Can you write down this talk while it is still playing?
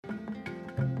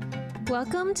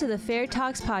Welcome to the Fair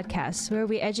Talks podcast, where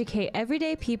we educate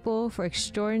everyday people for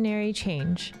extraordinary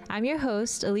change. I'm your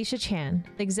host, Alicia Chan,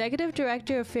 Executive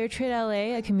Director of Fair Trade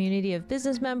LA, a community of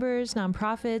business members,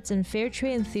 nonprofits, and fair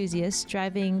trade enthusiasts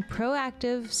driving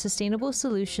proactive, sustainable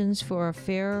solutions for a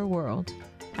fairer world.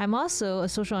 I'm also a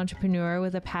social entrepreneur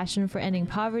with a passion for ending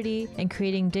poverty and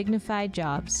creating dignified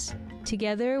jobs.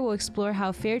 Together, we'll explore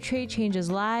how fair trade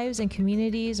changes lives and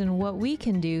communities and what we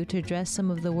can do to address some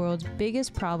of the world's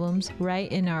biggest problems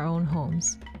right in our own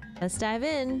homes. Let's dive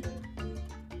in.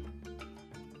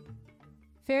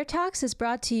 Fair Talks is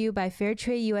brought to you by Fair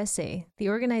Trade USA, the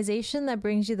organization that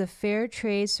brings you the Fair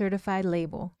Trade Certified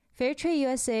label. Fair Trade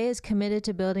USA is committed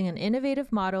to building an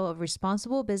innovative model of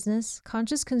responsible business,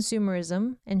 conscious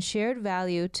consumerism, and shared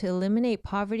value to eliminate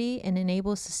poverty and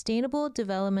enable sustainable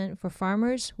development for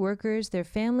farmers, workers, their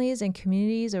families, and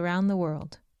communities around the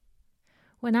world.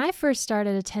 When I first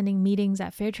started attending meetings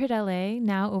at Fair Trade LA,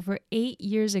 now over 8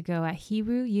 years ago at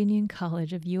Hebrew Union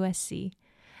College of USC,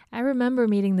 I remember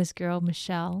meeting this girl,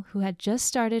 Michelle, who had just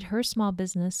started her small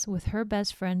business with her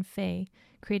best friend, Faye,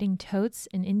 creating totes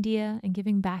in India and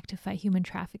giving back to fight human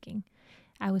trafficking.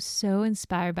 I was so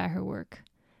inspired by her work.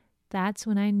 That's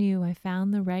when I knew I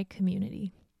found the right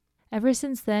community. Ever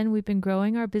since then, we've been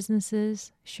growing our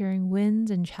businesses, sharing wins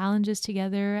and challenges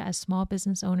together as small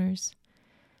business owners.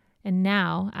 And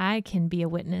now I can be a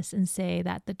witness and say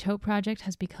that the Tote Project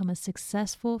has become a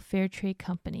successful fair trade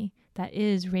company that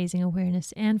is raising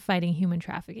awareness and fighting human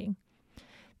trafficking.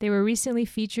 They were recently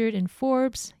featured in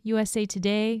Forbes, USA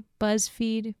Today,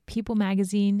 BuzzFeed, People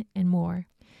Magazine, and more.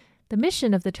 The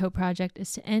mission of the Tote Project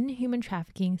is to end human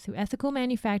trafficking through ethical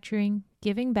manufacturing,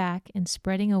 giving back, and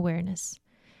spreading awareness.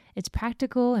 It's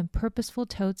practical and purposeful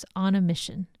totes on a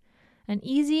mission. An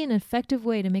easy and effective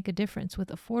way to make a difference with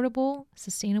affordable,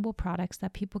 sustainable products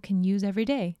that people can use every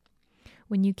day.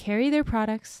 When you carry their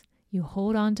products, you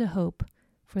hold on to hope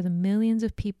for the millions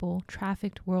of people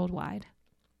trafficked worldwide.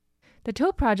 The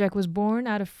Tote Project was born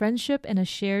out of friendship and a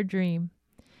shared dream.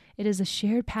 It is a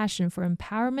shared passion for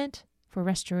empowerment, for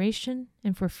restoration,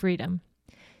 and for freedom.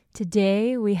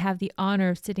 Today, we have the honor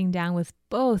of sitting down with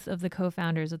both of the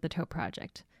co-founders of the Tote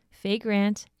Project, Faye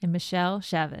Grant and Michelle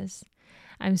Chavez.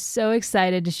 I'm so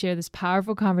excited to share this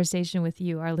powerful conversation with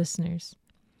you, our listeners.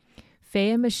 Faye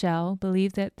and Michelle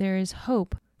believe that there is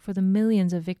hope for the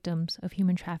millions of victims of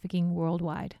human trafficking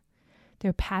worldwide.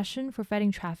 Their passion for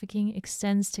fighting trafficking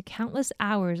extends to countless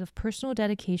hours of personal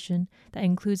dedication that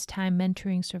includes time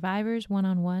mentoring survivors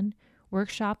one-on-one,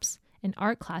 workshops, and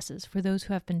art classes for those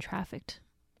who have been trafficked.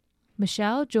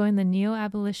 Michelle joined the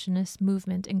neo-abolitionist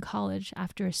movement in college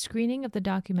after a screening of the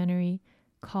documentary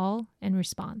Call and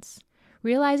Response.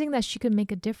 Realizing that she could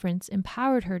make a difference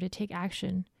empowered her to take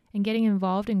action, and getting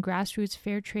involved in grassroots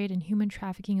fair trade and human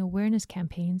trafficking awareness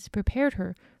campaigns prepared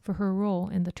her for her role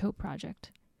in the Tote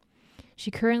Project. She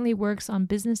currently works on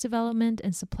business development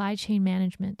and supply chain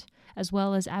management, as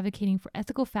well as advocating for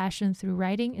ethical fashion through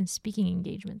writing and speaking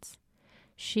engagements.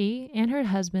 She and her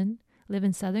husband live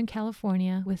in Southern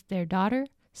California with their daughter,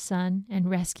 son,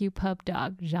 and rescue pup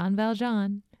dog, Jean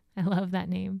Valjean. I love that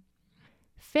name.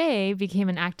 Faye became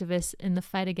an activist in the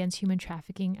fight against human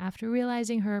trafficking after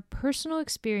realizing her personal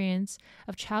experience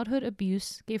of childhood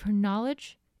abuse gave her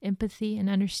knowledge, empathy, and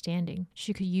understanding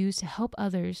she could use to help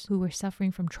others who were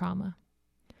suffering from trauma.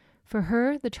 For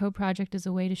her, the Tote Project is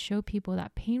a way to show people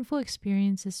that painful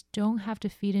experiences don't have to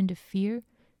feed into fear,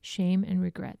 shame, and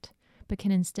regret, but can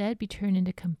instead be turned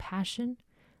into compassion,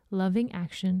 loving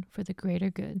action for the greater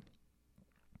good.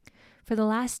 For the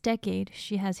last decade,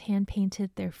 she has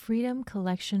hand-painted their Freedom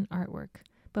Collection artwork,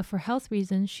 but for health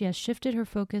reasons, she has shifted her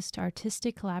focus to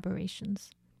artistic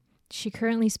collaborations. She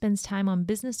currently spends time on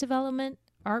business development,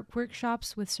 art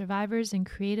workshops with survivors, and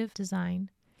creative design.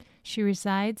 She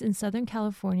resides in Southern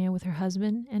California with her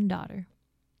husband and daughter.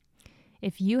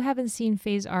 If you haven't seen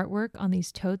Faye's artwork on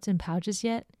these totes and pouches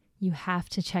yet, you have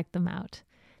to check them out.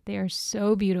 They are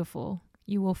so beautiful.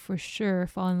 You will for sure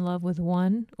fall in love with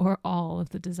one or all of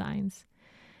the designs.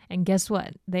 And guess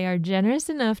what? They are generous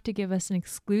enough to give us an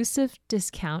exclusive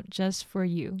discount just for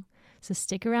you. So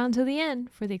stick around till the end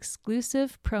for the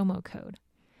exclusive promo code.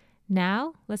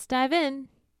 Now, let's dive in.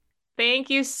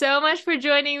 Thank you so much for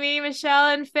joining me, Michelle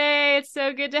and Faye. It's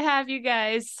so good to have you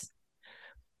guys.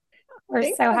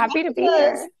 We're so happy to be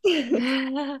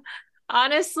here.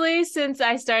 Honestly, since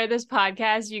I started this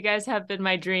podcast, you guys have been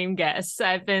my dream guests.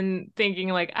 I've been thinking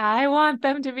like, I want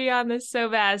them to be on this so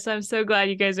bad. So I'm so glad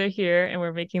you guys are here and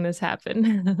we're making this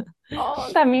happen.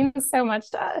 Oh, that means so much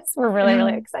to us. We're really,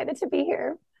 really excited to be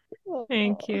here.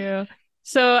 Thank you.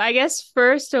 So I guess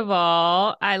first of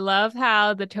all, I love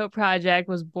how the Tote Project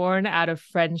was born out of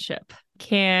friendship.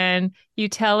 Can you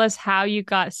tell us how you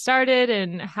got started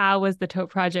and how was the Tote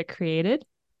project created?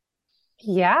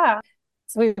 Yeah.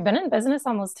 So we've been in business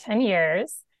almost 10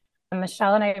 years.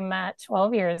 Michelle and I met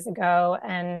 12 years ago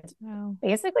and Wow.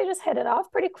 basically just hit it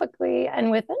off pretty quickly.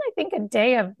 And within, I think, a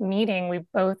day of meeting, we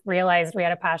both realized we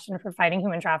had a passion for fighting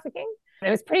human trafficking. It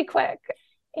was pretty quick.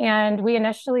 And we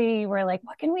initially were like,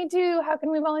 what can we do? How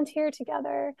can we volunteer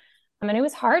together? And it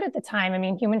was hard at the time. I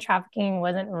mean, human trafficking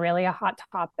wasn't really a hot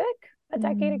topic a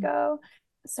decade Mm. ago.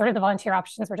 Sort of the volunteer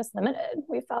options were just limited.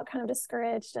 We felt kind of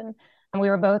discouraged and we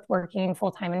were both working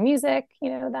full time in music,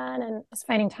 then, and just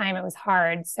finding time, it was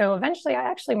hard. So eventually I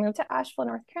actually moved to Asheville,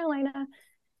 North Carolina,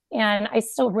 and I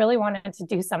still really wanted to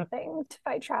do something to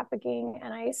fight trafficking.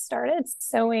 And I started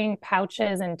sewing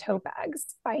pouches and tote bags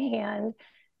by hand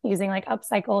using like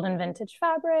upcycled and vintage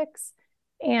fabrics.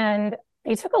 And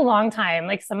they took a long time.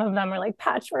 Like some of them were like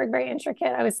patchwork, very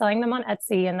intricate. I was selling them on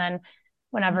Etsy. And then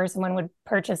whenever someone would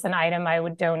purchase an item, I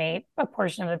would donate a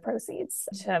portion of the proceeds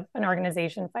to an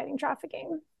organization fighting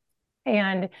trafficking.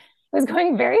 And it was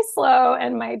going very slow,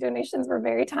 and my donations were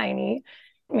very tiny.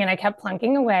 I mean, I kept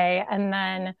plunking away. And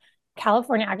then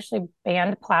California actually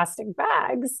banned plastic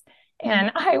bags.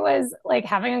 And I was like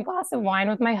having a glass of wine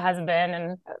with my husband,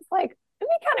 and I was like, it'd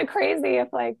be kind of crazy if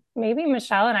like maybe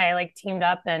Michelle and I like teamed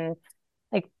up and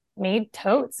like made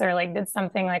totes or like did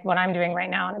something like what I'm doing right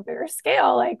now on a bigger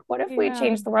scale. Like, what if we Yeah.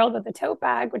 changed the world with a tote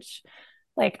bag, which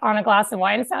like on a glass of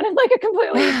wine sounded like a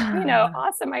completely,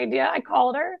 awesome idea. I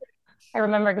called her. I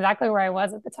remember exactly where I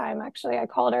was at the time. Actually, I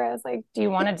called her. I was like, do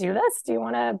you want to do this? Do you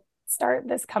want to start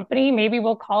this company? Maybe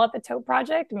we'll call it the Tote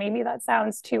Project. Maybe that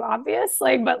sounds too obvious,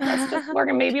 like, but let's just work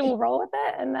and maybe we'll roll with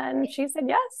it. And then she said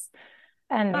yes.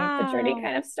 And the journey Wow.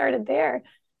 kind of started there.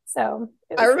 So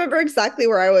I remember exactly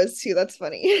where I was too. That's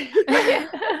funny.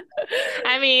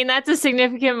 I mean, that's a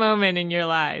significant moment in your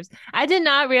lives. I did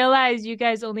not realize you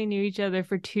guys only knew each other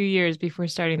for 2 years before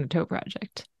starting the Tote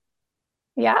project.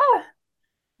 Yeah.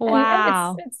 And it's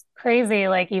Wow. it's crazy,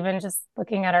 like even just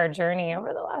looking at our journey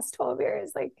over the last 12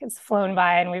 years, like it's flown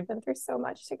by and we've been through so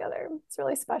much together. It's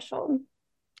really special.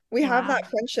 We have Wow. that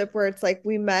friendship where it's like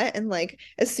we met and like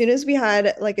as soon as we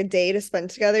had like a day to spend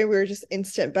together, we were just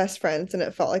instant best friends and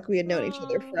it felt like we had known each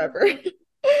other Oh, forever.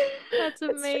 that's It's true.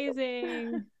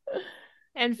 amazing.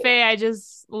 And Yeah. Faye, I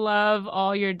just love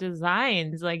all your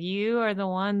designs. Like you are the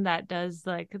one that does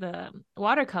like the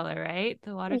watercolor, right?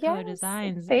 The watercolor Yes.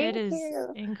 designs. It Thank is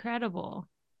you. incredible.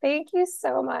 Thank you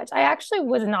so much. I actually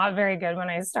was not very good when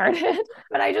I started,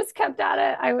 but I just kept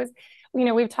at it.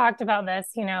 We've talked about this,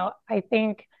 I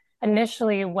think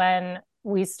initially when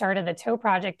we started the Toe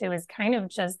Project, it was kind of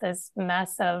just this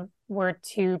mess of we're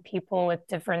two people with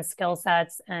different skill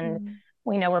sets and Mm.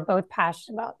 we know we're both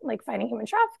passionate about like fighting human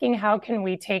trafficking. How can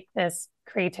we take this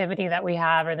creativity that we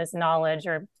have or this knowledge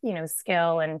or,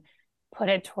 skill and put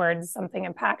it towards something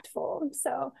impactful?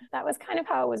 So that was kind of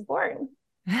how it was born.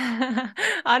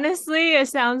 Honestly, it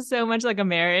sounds so much like a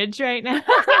marriage right now.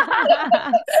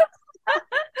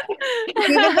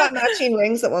 We even got matching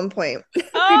rings at one point. We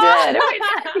Oh, did.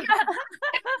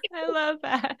 I love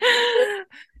that.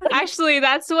 Actually,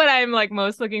 that's what I'm like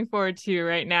most looking forward to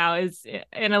right now is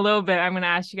in a little bit, I'm going to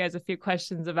ask you guys a few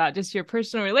questions about just your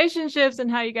personal relationships and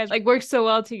how you guys like work so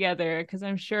well together. Cause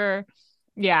I'm sure,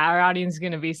 yeah, our audience is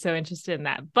going to be so interested in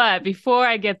that. But before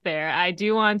I get there, I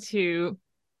do want to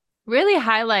really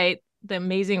highlight the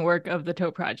amazing work of the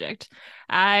Tote Project.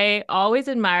 I always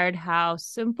admired how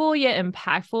simple yet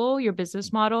impactful your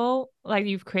business model like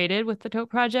you've created with the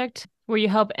Tote Project, where you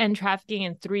help end trafficking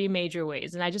in three major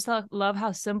ways. And I just love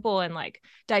how simple and like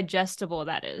digestible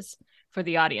that is for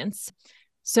the audience.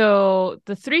 So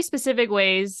the three specific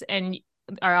ways, and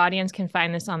our audience can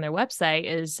find this on their website,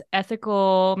 is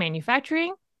ethical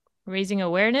manufacturing, raising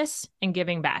awareness, and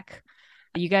giving back.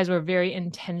 You guys were very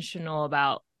intentional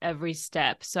about every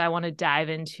step. So I want to dive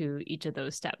into each of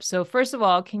those steps. So first of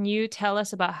all, can you tell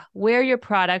us about where your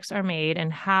products are made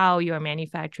and how you are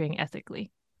manufacturing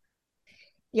ethically?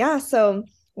 Yeah, so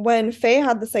when Faye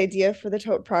had this idea for the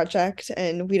Tote Project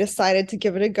and we decided to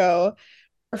give it a go,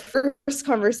 our first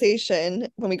conversation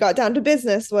when we got down to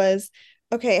business was,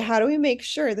 okay, how do we make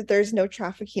sure that there's no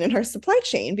trafficking in our supply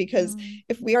chain? Because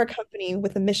if we are a company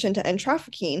with a mission to end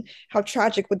trafficking, how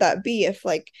tragic would that be if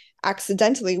like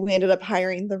accidentally we ended up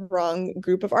hiring the wrong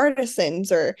group of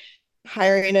artisans or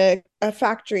hiring a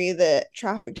factory that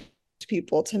trafficked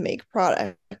people to make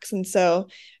products? And so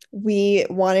we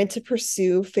wanted to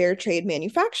pursue fair trade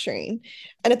manufacturing.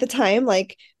 And at the time,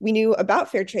 like we knew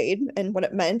about fair trade and what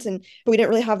it meant, but we didn't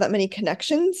really have that many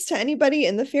connections to anybody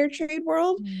in the fair trade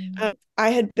world. I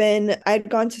had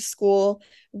gone to school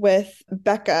with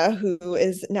Becca, who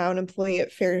is now an employee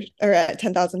at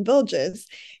 10,000 Villages,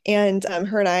 and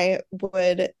her and I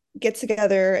would get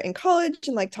together in college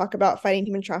and like talk about fighting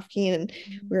human trafficking, and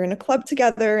we were in a club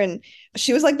together, and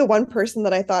she was like the one person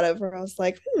that I thought of where I was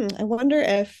like, I wonder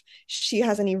if she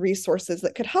has any resources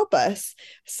that could help us.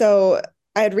 So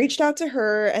I had reached out to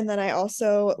her, and then I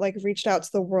also like reached out to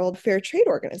the World Fair Trade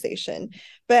Organization.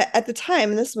 But at the time,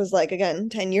 and this was like again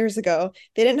 10 years ago,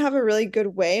 they didn't have a really good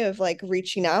way of like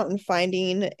reaching out and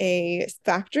finding a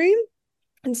factory.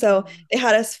 And so they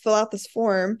had us fill out this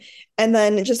form, and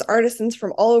then just artisans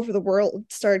from all over the world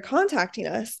started contacting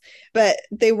us. But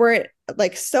they weren't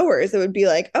like sewers. It would be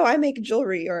like, oh, I make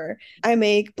jewelry, or I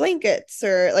make blankets,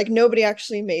 or like nobody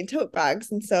actually made tote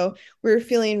bags. And so we were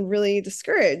feeling really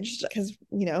discouraged because,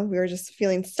 we were just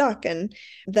feeling stuck. And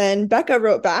then Becca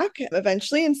wrote back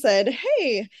eventually and said,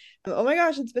 hey, oh my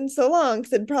gosh, it's been so long,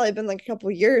 because it'd probably been like a couple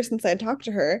of years since I talked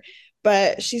to her.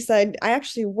 But she said, I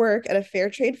actually work at a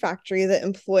fair trade factory that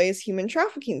employs human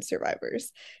trafficking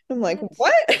survivors. I'm like,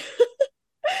 what?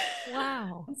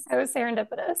 Wow. So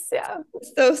serendipitous. Yeah.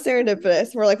 So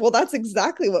serendipitous. We're like, well, that's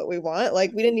exactly what we want.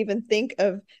 Like, we didn't even think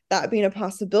of that being a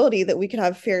possibility, that we could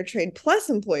have fair trade plus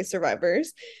employee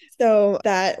survivors. So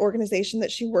that organization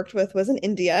that she worked with was in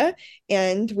India,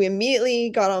 and we immediately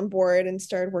got on board and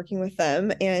started working with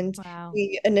them. And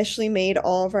we initially made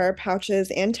all of our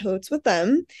pouches and totes with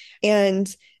them,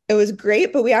 and it was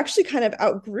great, but we actually kind of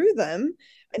outgrew them.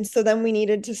 And so then we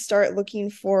needed to start looking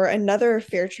for another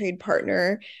fair trade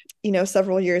partner,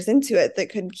 several years into it, that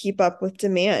could keep up with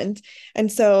demand. And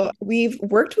so we've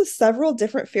worked with several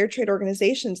different fair trade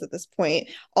organizations at this point.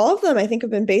 All of them, I think,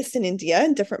 have been based in India,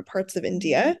 in different parts of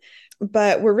India.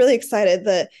 But we're really excited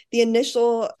that the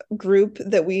initial group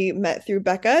that we met through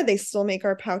Becca, they still make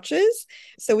our pouches.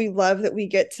 So we love that we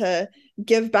get to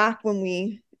give back when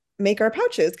we make our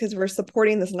pouches, because we're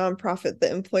supporting this nonprofit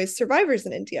that employs survivors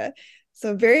in India.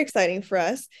 So very exciting for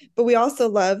us. But we also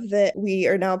love that we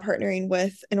are now partnering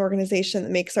with an organization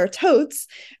that makes our totes,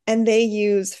 and they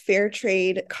use fair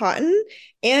trade cotton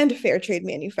and fair trade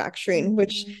manufacturing,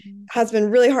 which has been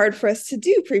really hard for us to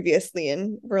do previously.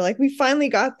 And we're like, we finally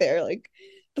got there, like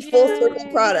the full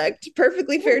circle product,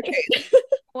 perfectly fair trade.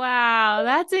 Wow,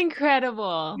 that's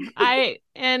incredible.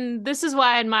 And this is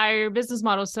why I admire your business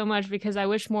model so much, because I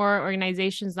wish more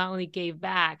organizations not only gave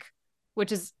back,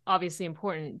 which is obviously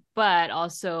important, but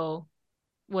also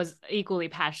was equally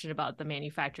passionate about the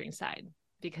manufacturing side,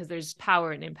 because there's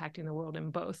power in impacting the world in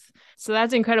both. So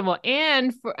that's incredible.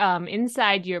 And for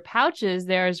inside your pouches,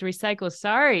 there's recycled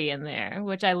sari in there,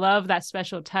 which I love, that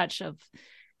special touch of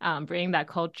bringing that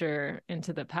culture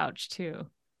into the pouch too.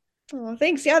 Oh,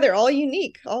 thanks. Yeah, they're all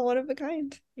unique, all one of a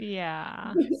kind.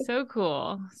 Yeah, so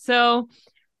cool. So,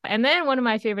 and then one of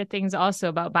my favorite things also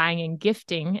about buying and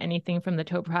gifting anything from the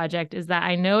Tote Project is that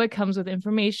I know it comes with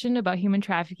information about human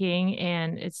trafficking,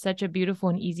 and it's such a beautiful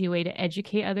and easy way to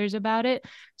educate others about it.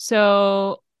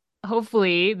 So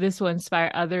hopefully this will inspire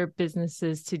other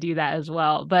businesses to do that as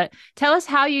well. But tell us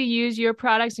how you use your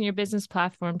products and your business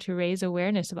platform to raise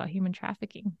awareness about human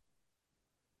trafficking.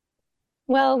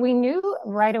 Well, we knew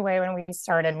right away when we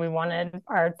started, we wanted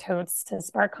our totes to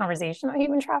spark conversation about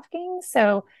human trafficking.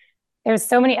 So there's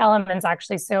so many elements,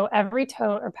 actually. So every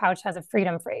tote or pouch has a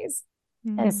freedom phrase.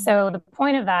 And so the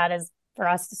point of that is for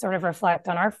us to sort of reflect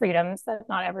on our freedoms that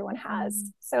not everyone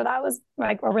has. So that was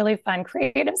like a really fun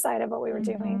creative side of what we were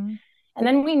doing. And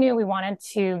then we knew we wanted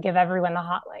to give everyone the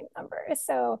hotline number.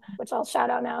 So, which I'll shout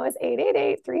out now, is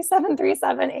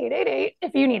 888-3737-888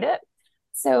 if you need it.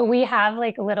 So we have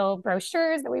like little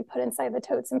brochures that we put inside the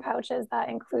totes and pouches that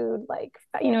include like,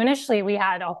 initially we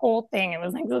had a whole thing. It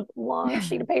was like a long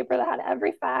sheet of paper that had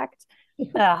every fact,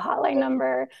 the hotline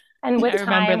number. And with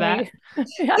time, like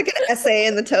an essay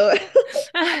in the tote.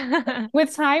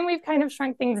 With time, we've kind of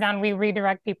shrunk things down. We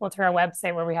redirect people to our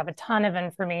website where we have a ton of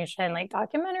information, like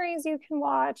documentaries you can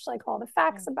watch, like all the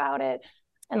facts about it,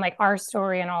 and like our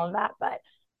story and all of that. But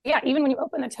yeah, even when you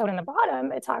open the tote in the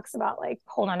bottom, it talks about like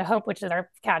hold on to hope, which is our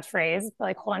catchphrase,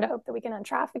 like hold on to hope that we can end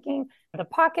trafficking. The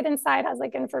pocket inside has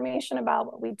like information about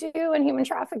what we do in human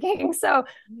trafficking. So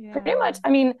pretty much, I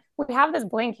mean, we have this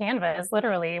blank canvas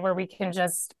literally where we can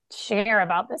just share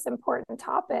about this important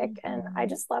topic. And I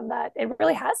just love that it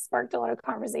really has sparked a lot of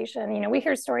conversation. We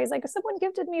hear stories like someone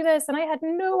gifted me this and I had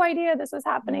no idea this was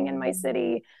happening in my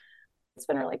city. It's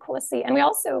been really cool to see. And we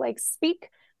also like speak.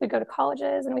 We go to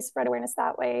colleges and we spread awareness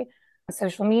that way.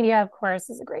 Social media, of course,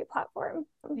 is a great platform.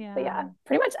 Yeah. But yeah,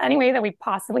 pretty much any way that we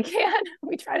possibly can,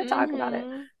 we try to talk about it.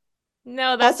 Mm-hmm.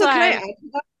 No, that's Also, can I why. add to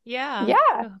that? Yeah.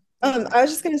 Yeah. I was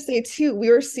just gonna say too,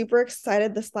 we were super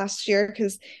excited this last year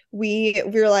because we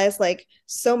realized like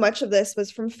so much of this was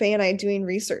from Faye and I doing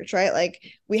research, right? Like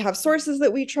we have sources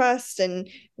that we trust and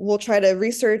we'll try to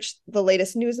research the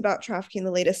latest news about trafficking,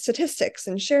 the latest statistics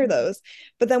and share those.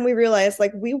 But then we realized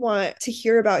like we want to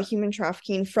hear about human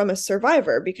trafficking from a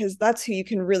survivor because that's who you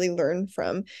can really learn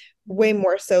from way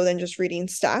more so than just reading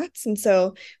stats. And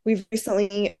so we've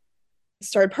recently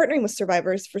started partnering with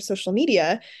survivors for social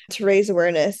media to raise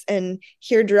awareness and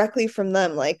hear directly from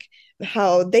them like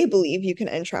how they believe you can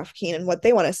end trafficking and what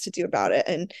they want us to do about it.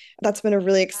 And that's been a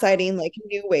really exciting like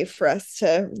new way for us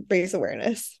to raise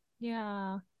awareness.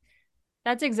 Yeah.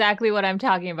 That's exactly what I'm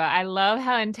talking about. I love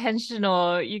how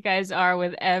intentional you guys are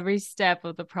with every step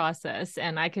of the process.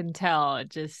 And I can tell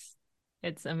it's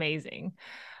amazing.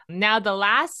 Now, the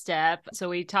last step, so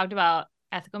we talked about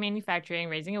ethical manufacturing,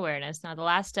 raising awareness. Now, the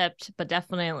last step, but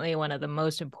definitely one of the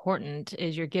most important,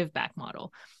 is your give back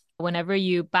model. Whenever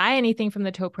you buy anything from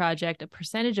the Tote Project, a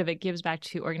percentage of it gives back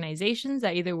to organizations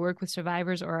that either work with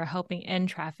survivors or are helping end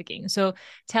trafficking. So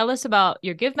tell us about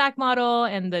your give back model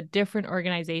and the different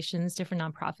organizations, different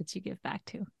nonprofits you give back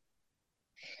to.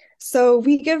 So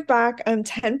we give back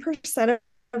 10%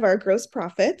 of our gross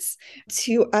profits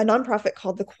to a nonprofit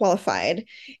called The Qualified,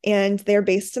 and they're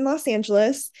based in Los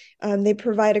Angeles. They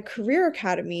provide a career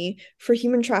academy for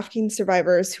human trafficking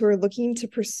survivors who are looking to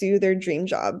pursue their dream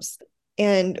jobs.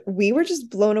 And we were just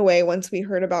blown away once we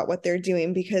heard about what they're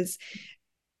doing because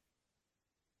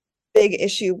big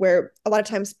issue where a lot of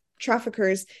times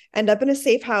traffickers end up in a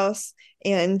safe house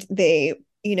and they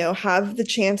have the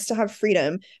chance to have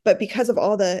freedom, but because of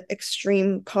all the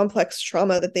extreme complex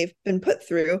trauma that they've been put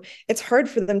through, it's hard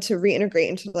for them to reintegrate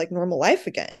into like normal life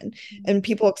again. And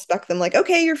people expect them like,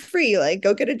 okay, you're free, like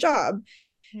go get a job.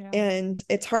 Yeah. And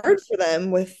it's hard for them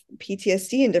with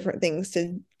PTSD and different things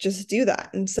to just do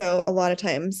that. And so a lot of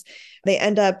times they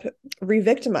end up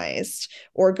re-victimized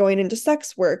or going into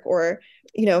sex work or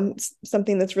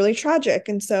something that's really tragic.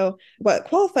 And so what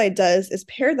Qualified does is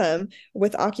pair them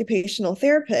with occupational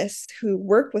therapists who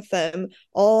work with them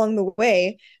all along the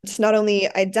way to not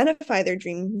only identify their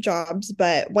dream jobs,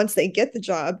 but once they get the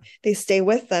job, they stay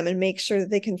with them and make sure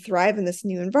that they can thrive in this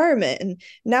new environment and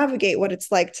navigate what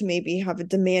it's like to maybe have a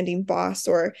demanding boss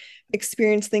or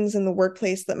experience things in the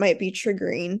workplace that might be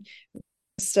triggering.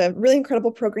 It's a really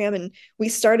incredible program, and we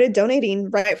started donating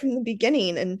right from the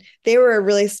beginning, and they were a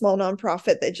really small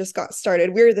nonprofit that just got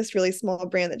started. We were this really small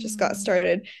brand that just got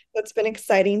started, so it's been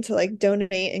exciting to like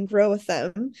donate and grow with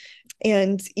them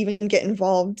and even get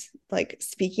involved like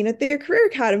speaking at their career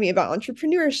academy about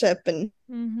entrepreneurship and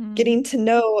getting to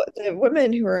know the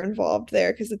women who are involved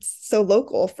there because it's so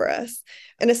local for us.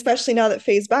 And especially now that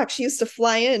Faye's back, she used to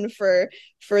fly in for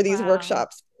these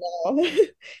workshops. Now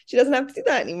she doesn't have to do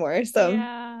that anymore. So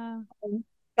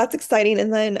that's exciting.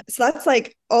 And then so that's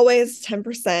like always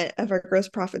 10% of our gross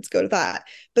profits go to that.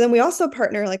 But then we also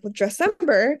partner like with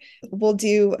Dressember.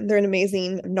 They're an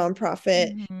amazing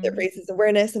nonprofit that raises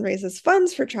awareness and raises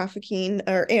funds for trafficking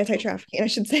or anti-trafficking, I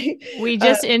should say. We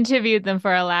just interviewed them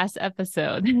for our last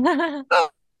episode.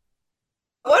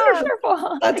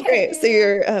 Wonderful. That's great. So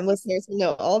your listeners will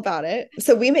know all about it.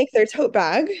 So we make their tote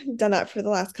bag. We've done that for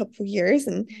the last couple of years,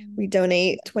 and we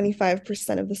donate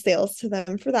 25% of the sales to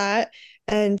them for that.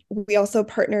 And we also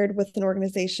partnered with an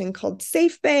organization called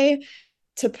Safe Bay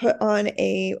to put on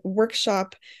a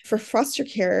workshop for foster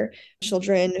care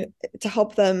children to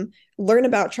help them learn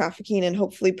about trafficking and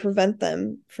hopefully prevent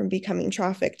them from becoming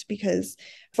trafficked because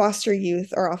foster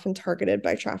youth are often targeted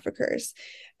by traffickers.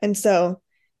 And so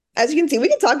as you can see, we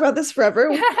can talk about this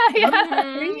forever.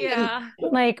 Yeah.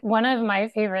 Like one of my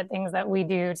favorite things that we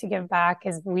do to give back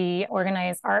is we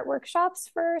organize art workshops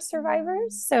for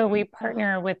survivors. So we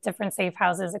partner with different safe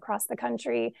houses across the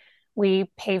country.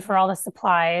 We pay for all the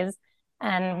supplies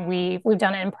and we've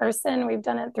done it in person. We've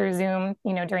done it through Zoom,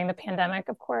 during the pandemic,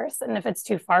 of course, and if it's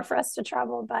too far for us to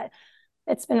travel, but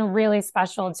it's been really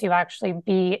special to actually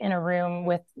be in a room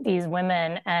with these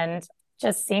women and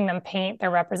just seeing them paint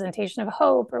their representation of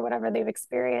hope or whatever they've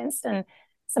experienced. And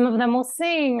some of them will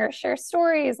sing or share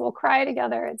stories, we'll cry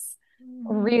together. It's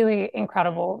really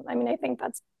incredible. I mean, I think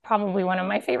that's probably one of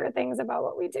my favorite things about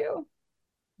what we do.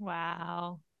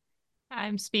 Wow.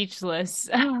 I'm speechless.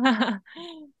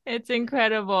 It's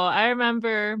incredible. I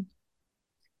remember,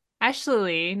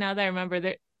 actually, now that I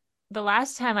remember, the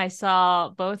last time I saw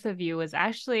both of you was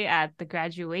actually at the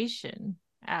graduation,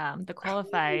 the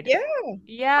Qualified. Yeah.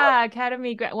 Yeah,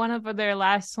 Academy, one of their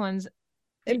last ones.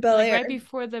 in Bel like Air. right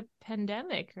before the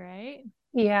pandemic, right?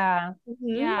 Yeah,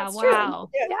 Yeah, that's true. wow.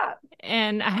 Yeah.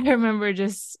 And I remember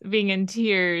just being in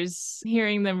tears,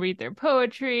 hearing them read their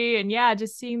poetry and yeah,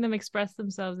 just seeing them express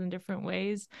themselves in different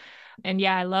ways. And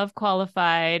yeah, I love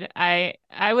Qualified. I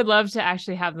would love to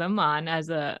actually have them on as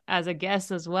a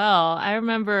guest as well. I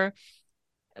remember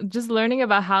just learning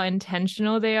about how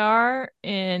intentional they are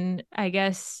in, I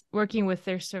guess, working with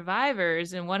their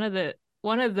survivors. And one of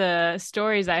the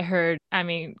stories I heard, I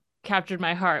mean, captured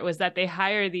my heart was that they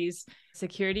hire these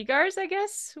security guards, I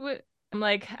guess.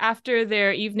 Like after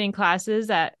their evening classes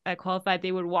at Qualified,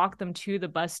 they would walk them to the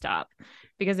bus stop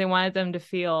because they wanted them to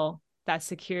feel that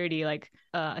security, like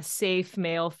a safe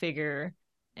male figure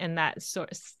and that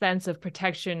sort of sense of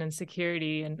protection and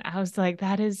security. And I was like,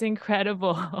 that is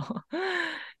incredible.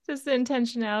 Just the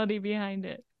intentionality behind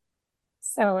it.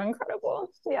 So incredible.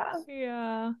 Yeah.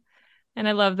 Yeah. And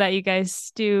I love that you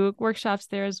guys do workshops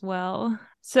there as well.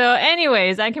 So,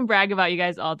 anyways, I can brag about you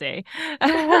guys all day.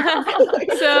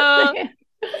 So,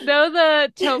 though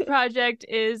the Tote Project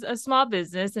is a small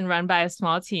business and run by a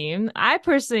small team, I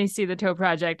personally see the Tote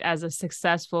Project as a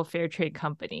successful fair trade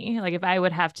company. Like if I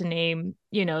would have to name,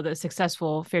 the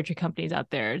successful fair trade companies out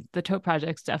there, the Tote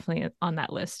Project's definitely on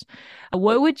that list.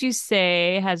 What would you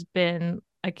say has been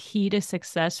a key to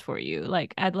success for you?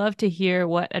 Like I'd love to hear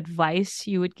what advice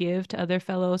you would give to other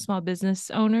fellow small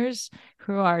business owners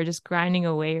who are just grinding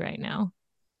away right now.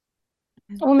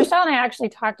 Well, Michelle and I actually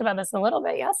talked about this a little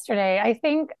bit yesterday. I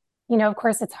think, of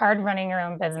course, it's hard running your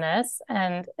own business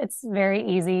and it's very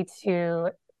easy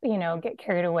to, get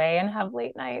carried away and have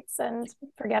late nights and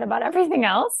forget about everything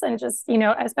else. And just,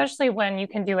 especially when you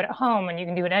can do it at home and you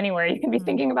can do it anywhere, you can be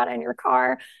thinking about it in your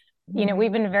car.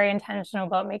 We've been very intentional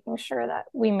about making sure that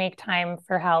we make time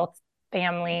for health,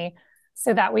 family,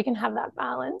 so that we can have that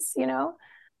balance.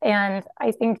 And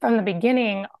I think from the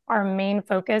beginning, our main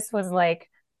focus was like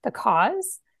the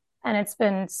cause. And it's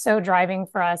been so driving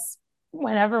for us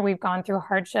whenever we've gone through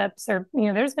hardships or,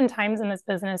 there's been times in this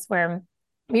business where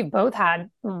we've both had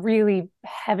really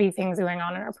heavy things going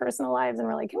on in our personal lives. And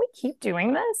we're like, can we keep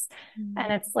doing this?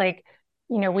 And it's like,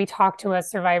 we talked to a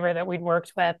survivor that we'd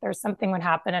worked with or something would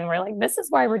happen. And we're like, this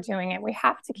is why we're doing it. We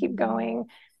have to keep going.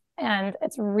 And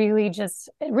it really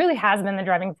has been the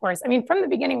driving force. I mean, from the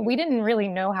beginning, we didn't really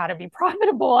know how to be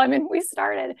profitable. I mean,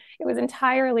 it was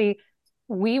entirely,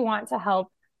 we want to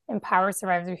help empower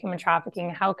survivors of human trafficking.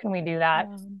 How can we do that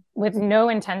with no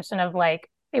intention of like,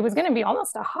 it was going to be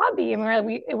almost a hobby. I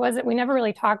mean, we never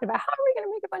really talked about how are we going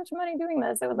to make a bunch of money doing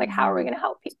this? It was like, how are we going to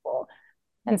help people?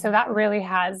 And so that really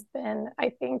has been, I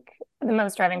think, the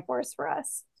most driving force for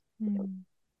us.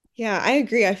 Yeah, I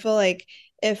agree. I feel like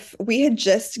if we had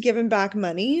just given back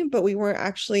money, but we weren't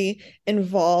actually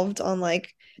involved on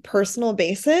like personal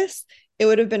basis, it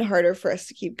would have been harder for us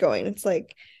to keep going. It's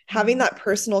like having that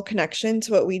personal connection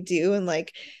to what we do and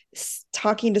like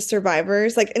talking to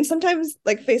survivors, like, and sometimes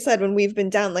like Faye said, when we've been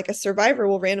down, like a survivor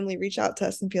will randomly reach out to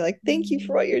us and be like, thank you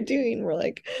for what you're doing. We're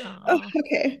like, oh,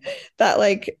 okay.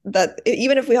 That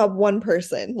even if we help one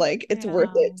person, like it's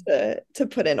worth it to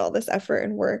put in all this effort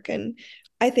and work. And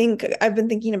I think I've been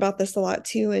thinking about this a lot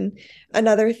too. And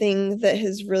another thing that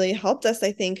has really helped us,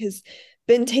 I think, has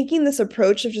been taking this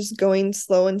approach of just going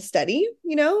slow and steady.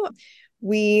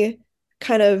 We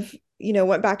kind of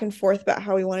went back and forth about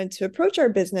how we wanted to approach our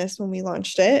business when we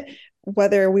launched it,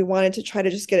 whether we wanted to try to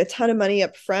just get a ton of money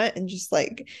up front and just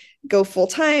like go full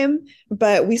time.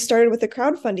 But we started with a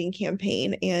crowdfunding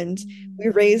campaign and we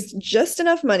raised just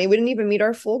enough money. We didn't even meet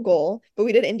our full goal, but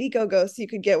we did Indiegogo so you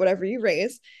could get whatever you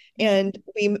raise. And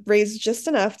we raised just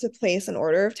enough to place an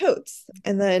order of totes.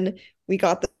 And then we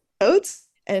got the totes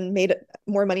and made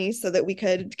more money so that we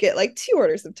could get like 2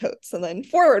 orders of totes and then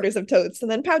 4 orders of totes and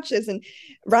then pouches. And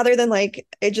rather than like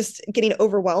it just getting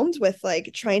overwhelmed with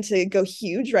like trying to go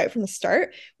huge right from the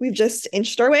start, we've just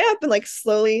inched our way up and like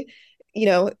slowly,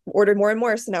 ordered more and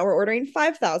more. So now we're ordering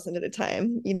 5,000 at a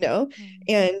time,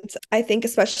 and I think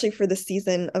especially for the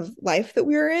season of life that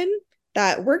we were in,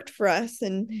 that worked for us.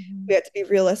 And we had to be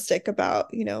realistic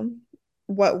about,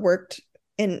 what worked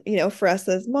and, for us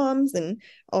as moms, and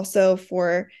also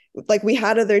for like, we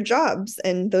had other jobs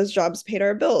and those jobs paid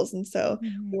our bills. And so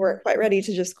we weren't quite ready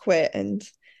to just quit and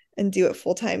do it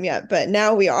full time yet. But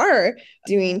now we are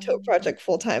doing Tote Project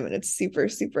full time and it's super,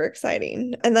 super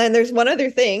exciting. And then there's one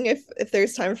other thing, if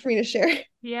there's time for me to share.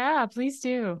 Yeah, please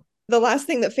do. The last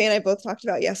thing that Faye and I both talked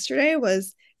about yesterday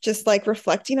was just like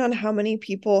reflecting on how many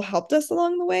people helped us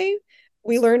along the way.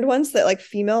 We learned once that like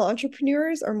female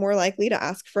entrepreneurs are more likely to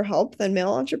ask for help than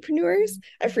male entrepreneurs.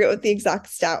 I forget what the exact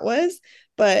stat was,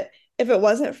 but if it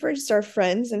wasn't for just our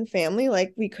friends and family,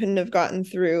 like we couldn't have gotten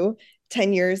through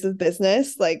 10 years of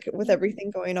business, like with everything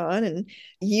going on. And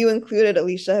you included,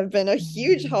 Alicia, have been a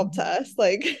huge help to us,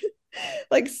 like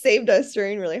like saved us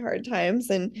during really hard times.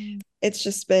 And it's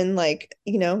just been like,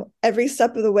 every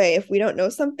step of the way, if we don't know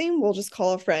something, we'll just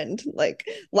call a friend, like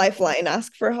lifeline,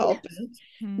 ask for help. And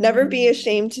never be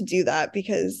ashamed to do that,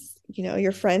 because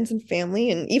your friends and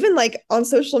family, and even like on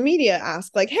social media,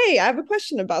 ask like, hey, I have a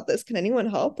question about this, can anyone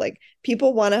help? Like,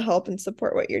 people want to help and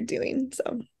support what you're doing.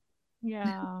 So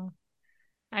yeah,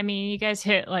 I mean, you guys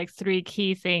hit like 3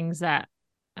 key things that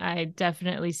I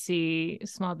definitely see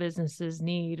small businesses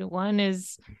need. One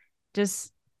is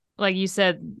just like you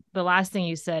said, the last thing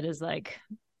you said is like,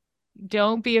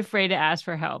 don't be afraid to ask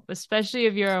for help, especially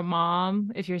if you're a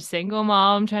mom, if you're a single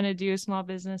mom trying to do a small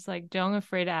business. Like, don't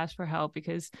afraid to ask for help,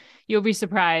 because you'll be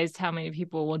surprised how many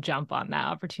people will jump on that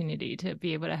opportunity to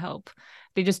be able to help.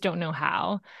 They just don't know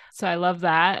how. So I love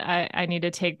that. I need to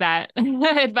take that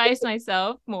advice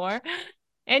myself more.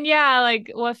 And yeah, like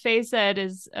what Faye said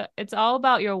is it's all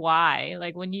about your why.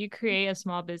 Like when you create a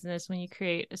small business, when you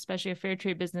create especially a fair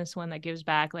trade business, one that gives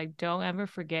back, like don't ever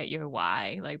forget your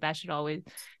why. Like that should always,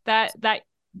 that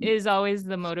is always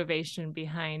the motivation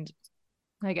behind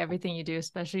like everything you do,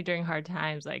 especially during hard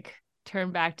times. Like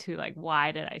turn back to like,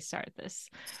 why did I start this?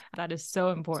 That is so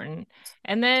important.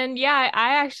 And then yeah,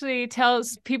 I actually tell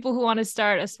people who want to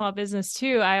start a small business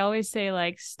too, I always say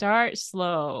like, start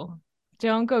slow.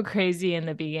 Don't go crazy in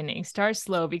the beginning. Start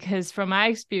slow, because from my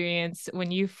experience, when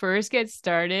you first get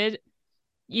started,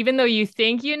 even though you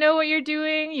think you know what you're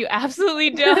doing, you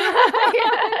absolutely don't.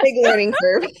 big learning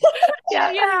curve.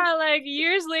 Yeah, like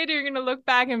years later, you're going to look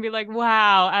back and be like,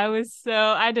 wow,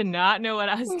 I did not know what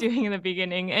I was doing in the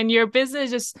beginning. And your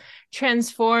business just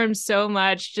transformed so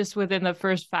much just within the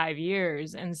first 5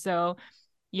 years. And so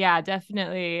yeah,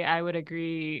 definitely. I would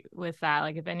agree with that.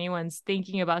 Like if anyone's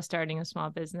thinking about starting a small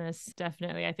business,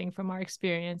 definitely, I think from our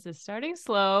experience is starting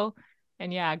slow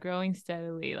and yeah, growing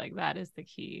steadily. Like that is the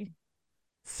key.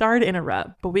 Sorry to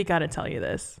interrupt, but we got to tell you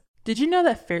this. Did you know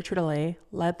that Fairtrade LA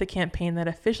led the campaign that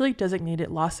officially designated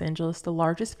Los Angeles the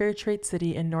largest fair trade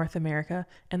city in North America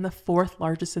and the 4th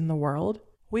largest in the world?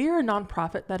 We are a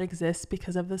nonprofit that exists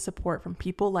because of the support from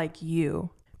people like you.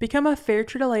 Become a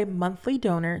Fairtrade LA monthly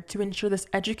donor to ensure this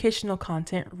educational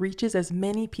content reaches as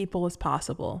many people as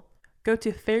possible. Go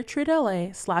to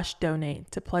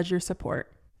fairtradela.com/donate to pledge your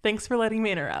support. Thanks for letting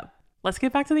me interrupt. Let's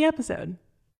get back to the episode.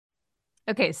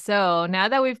 Okay, so now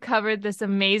that we've covered this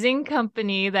amazing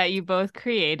company that you both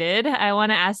created, I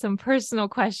want to ask some personal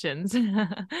questions.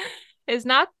 It's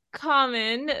not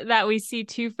common that we see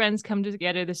 2 friends come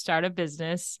together to start a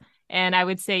business. And I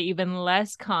would say even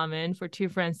less common for 2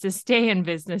 friends to stay in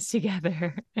business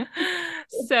together.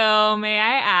 So may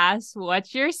I ask,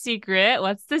 what's your secret?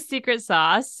 What's the secret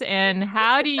sauce? And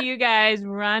how do you guys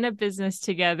run a business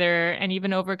together and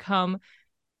even overcome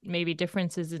maybe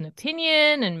differences in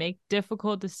opinion and make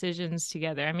difficult decisions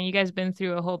together? I mean, you guys have been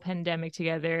through a whole pandemic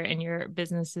together and your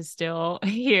business is still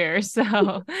here.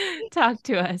 So talk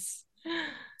to us.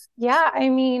 Yeah, I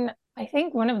mean, I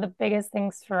think one of the biggest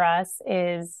things for us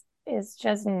is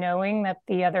just knowing that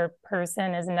the other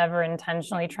person is never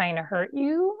intentionally trying to hurt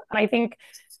you. I think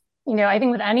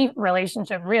with any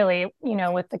relationship, really,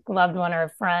 with the loved one or a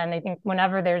friend, I think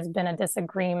whenever there's been a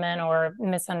disagreement or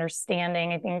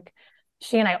misunderstanding, I think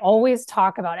she and I always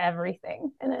talk about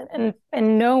everything, and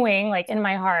knowing, like in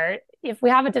my heart, if we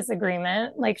have a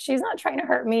disagreement, like she's not trying to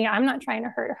hurt me, I'm not trying to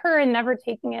hurt her, and never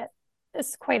taking it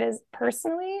quite as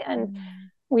personally. And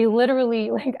we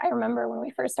literally, like, I remember when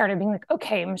we first started being like,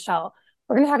 okay, Michelle,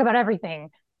 we're going to talk about everything.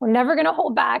 We're never going to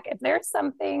hold back. If there's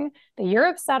something that you're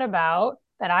upset about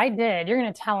that I did, you're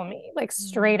going to tell me, like,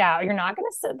 straight out. You're not going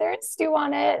to sit there and stew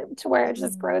on it to where it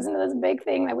just grows into this big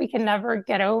thing that we can never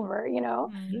get over,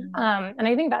 And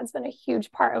I think that's been a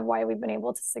huge part of why we've been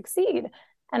able to succeed.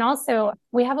 And also,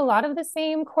 we have a lot of the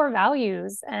same core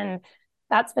values, and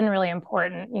that's been really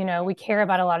important. We care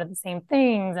about a lot of the same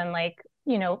things, and like,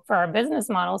 for our business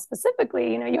model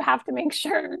specifically, you have to make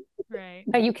sure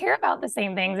that you care about the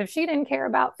same things. If she didn't care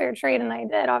about fair trade and I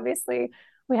did, obviously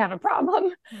we have a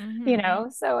problem,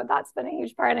 so that's been a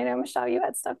huge part. I know, Michelle, you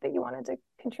had stuff that you wanted to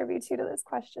contribute to this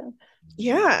question.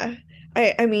 Yeah,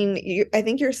 I mean, I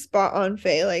think you're spot on,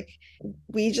 Faye. Like,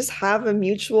 we just have a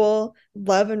mutual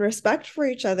love and respect for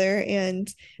each other, and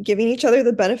giving each other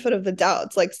the benefit of the doubt.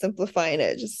 It's like simplifying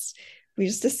it. We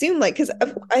just assume, like, because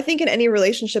I think in any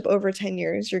relationship over 10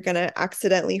 years, you're gonna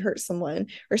accidentally hurt someone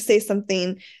or say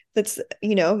something that's,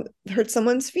 hurt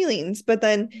someone's feelings. But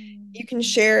then you can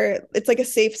share, it's like a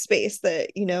safe space that,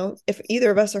 if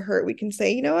either of us are hurt, we can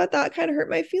say, you know what, that kind of hurt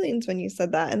my feelings when you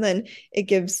said that. And then it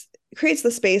gives creates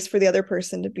the space for the other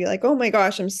person to be like, oh my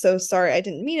gosh, I'm so sorry, I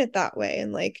didn't mean it that way.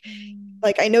 And like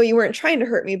I know you weren't trying to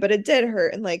hurt me, but it did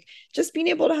hurt. And like just being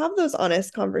able to have those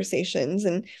honest conversations.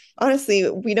 And honestly,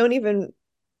 we don't even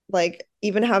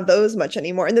have those much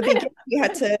anymore. In the beginning, we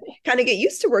had to kind of get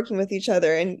used to working with each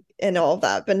other and all of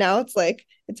that. But now it's like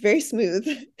it's very smooth.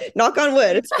 Knock on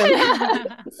wood. It's been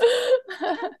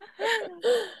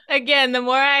Again, the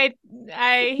more I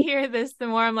hear this, the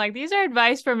more I'm like, these are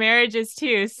advice for marriages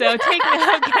too. So take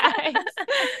note, guys,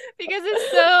 because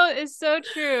it's so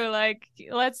true. Like,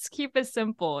 let's keep it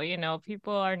simple. You know,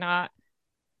 people are not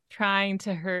trying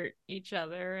to hurt each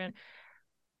other. And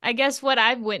I guess what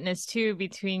I've witnessed too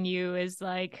between you is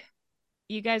like,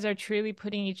 you guys are truly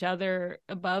putting each other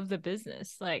above the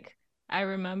business. Like, I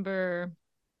remember,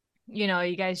 you know,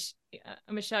 you guys,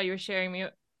 Michelle, you were sharing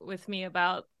with me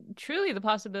about truly the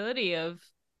possibility of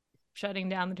shutting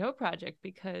down the Tote project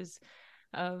because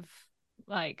of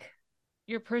like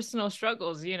your personal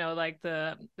struggles, you know, like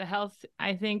the health.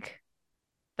 I think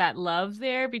that love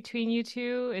there between you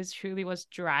two is truly what's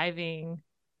driving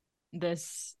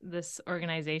this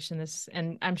organization,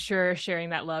 and I'm sure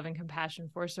sharing that love and compassion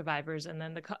for survivors, and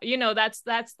then that's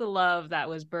the love that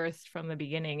was birthed from the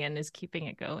beginning and is keeping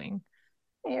it going.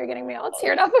 You're getting me all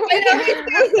teared up.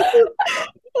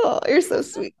 Oh, you're so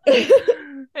sweet.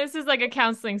 This is like a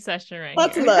counseling session right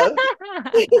Lots here. of love.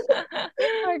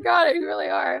 Oh my God, you really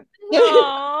are.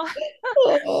 Oh.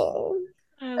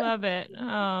 I love it.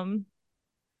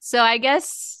 So I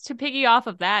guess to piggy off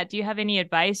of that, do you have any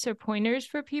advice or pointers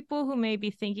for people who may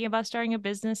be thinking about starting a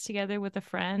business together with a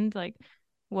friend? Like,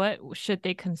 what should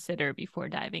they consider before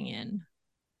diving in?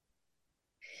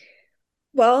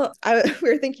 Well, we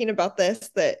were thinking about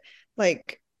this, that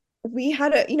like we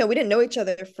we didn't know each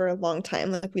other for a long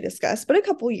time, like we discussed, but a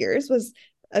couple years was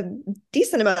a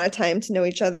decent amount of time to know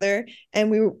each other. And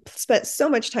we spent so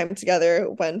much time together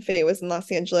when Faye was in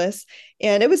Los Angeles,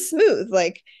 and it was smooth.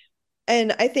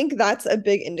 And I think that's a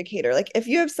big indicator. Like if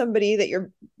you have somebody that you're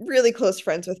really close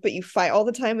friends with, but you fight all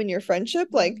the time in your friendship,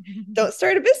 like don't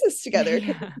start a business together.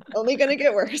 Yeah. It's only going to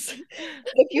get worse.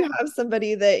 If you have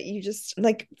somebody that you just,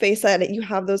 like Faye said, you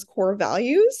have those core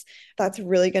values, that's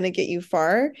really going to get you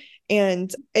far.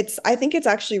 And I think it's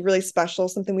actually really special.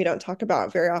 Something we don't talk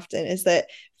about very often is that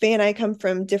Faye and I come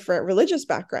from different religious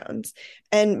backgrounds,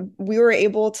 and we were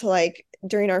able to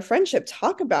during our friendship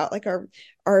talk about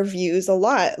our views a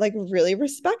lot, like really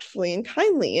respectfully and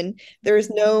kindly, and there is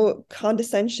no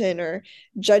condescension or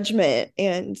judgment.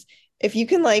 And if you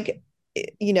can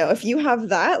if you have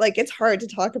that, it's hard to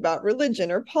talk about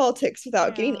religion or politics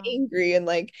without getting angry and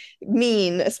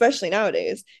mean, especially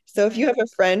nowadays. So if you have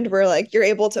a friend where you're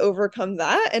able to overcome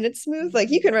that and it's smooth,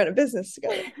 you can run a business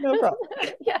together, no problem.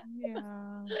 Yeah.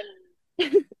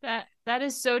 That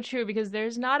is so true, because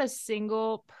there's not a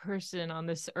single person on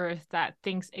this earth that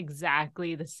thinks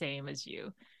exactly the same as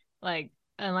you,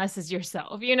 unless it's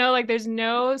yourself, there's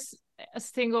no a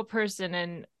single person,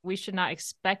 and we should not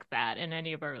expect that in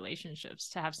any of our relationships,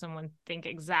 to have someone think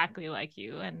exactly like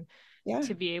you. And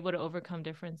to be able to overcome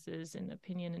differences in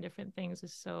opinion and different things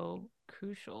is so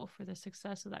crucial for the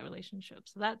success of that relationship.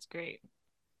 So that's great.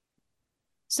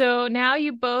 So now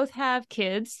you both have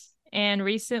kids and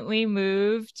recently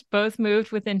both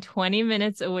moved within 20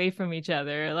 minutes away from each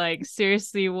other.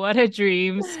 Seriously, what a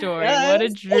dream story. Yes. What a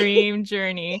dream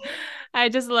journey. I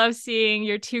just love seeing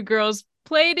your two girls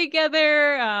play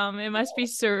together. It must be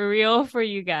surreal for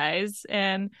you guys.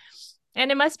 And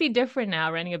it must be different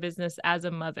now running a business as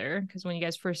a mother, because when you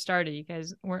guys first started, you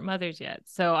guys weren't mothers yet.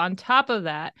 So on top of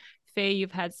that, Faye,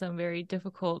 you've had some very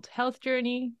difficult health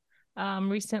journey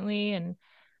recently. And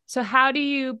so how do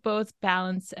you both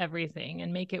balance everything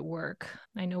and make it work?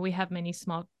 I know we have many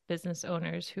small business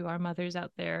owners who are mothers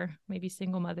out there, maybe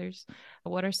single mothers.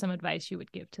 What are some advice you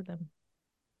would give to them?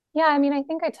 Yeah, I mean, I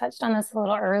think I touched on this a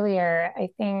little earlier. I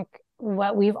think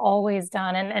what we've always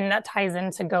done, and that ties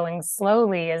into going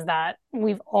slowly, is that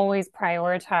we've always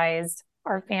prioritized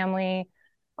our family,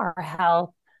 our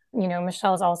health.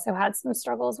 Michelle's also had some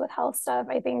struggles with health stuff,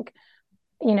 I think,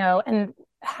 and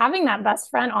having that best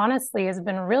friend, honestly, has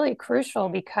been really crucial,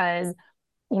 because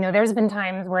there's been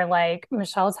times where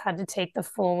Michelle's had to take the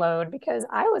full load because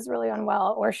I was really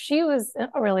unwell, or she was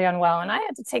really unwell and I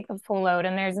had to take the full load.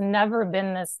 And there's never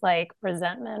been this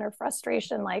resentment or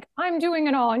frustration, I'm doing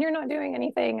it all and you're not doing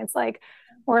anything. It's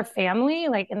we're a family,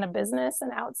 in the business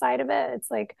and outside of it. It's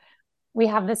we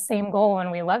have the same goal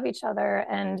and we love each other,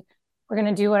 and we're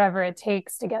going to do whatever it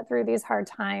takes to get through these hard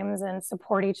times and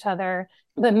support each other.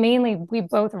 But mainly, we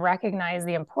both recognize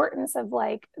the importance of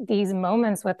these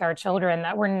moments with our children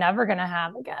that we're never going to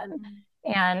have again.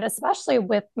 And especially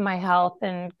with my health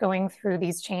and going through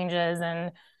these changes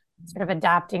and sort of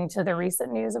adapting to the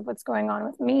recent news of what's going on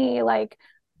with me, like,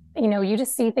 you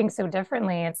just see things so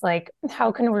differently. It's like,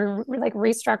 how can we like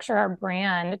restructure our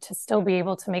brand to still be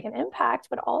able to make an impact,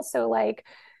 but also like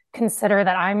consider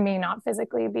that I may not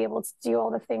physically be able to do all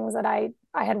the things that I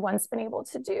had once been able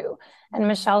to do. And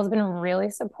Michelle's been really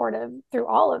supportive through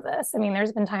all of this. I mean,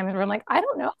 there's been times where I'm like, I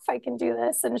don't know if I can do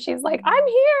this. And she's like, I'm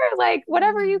here, like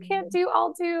whatever you can't do,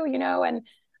 I'll do, and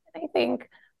I think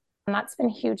that's been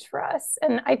huge for us.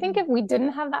 And I think if we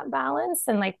didn't have that balance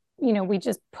and like, we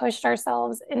just pushed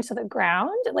ourselves into the ground,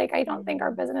 like I don't think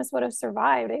our business would have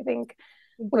survived. I think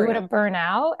we would have burned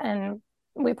out and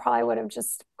we probably would have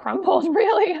just crumbled,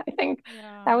 really. I think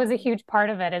that was a huge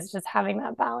part of it, is just having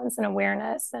that balance and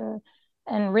awareness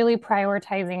and really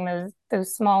prioritizing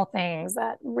those small things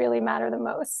that really matter the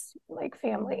most, like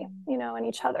family, and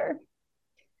each other.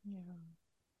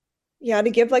 Yeah,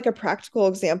 to give like a practical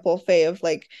example, Faye, of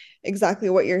like exactly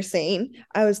what you're saying,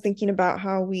 I was thinking about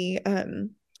how we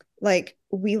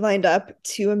lined up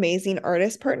two amazing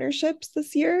artist partnerships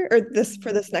this year, or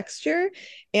this next year.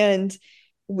 And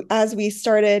as we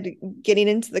started getting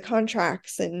into the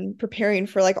contracts and preparing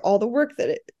for like all the work that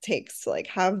it takes to like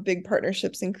have big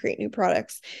partnerships and create new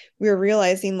products, we were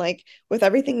realizing like with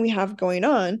everything we have going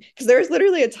on, because there was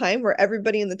literally a time where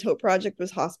everybody in the Tote project was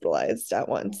hospitalized at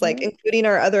once, like including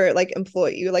our other like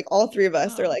employee, like all three of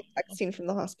us are like texting from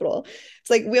the hospital. It's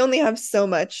like we only have so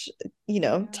much,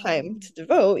 time to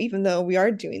devote, even though we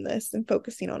are doing this and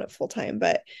focusing on it full time.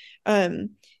 But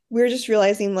we're just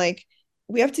realizing like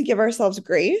we have to give ourselves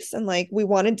grace, and like we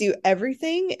want to do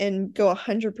everything and go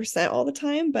 100% all the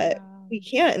time, but we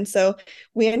can't. And so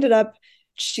we ended up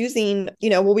choosing,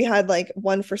 we had like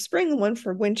one for spring and one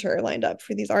for winter lined up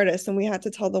for these artists, and we had to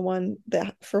tell the one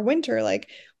that for winter, like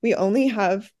we only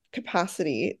have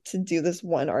capacity to do this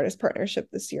one artist partnership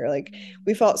this year. Like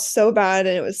we felt so bad,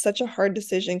 and it was such a hard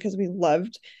decision because we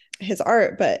loved his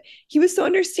art, but he was so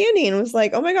understanding and was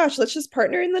like, oh my gosh, let's just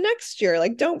partner in the next year,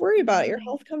 like don't worry about it, your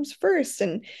health comes first.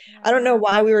 And I don't know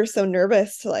why we were so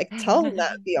nervous to like tell him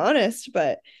that, be honest,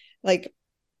 but like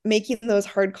making those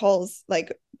hard calls,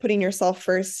 like putting yourself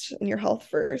first and your health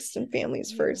first and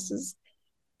families first is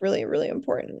really, really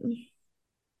important.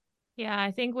 Yeah, I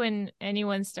think when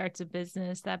anyone starts a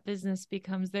business, that business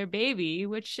becomes their baby,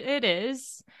 which it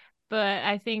is. But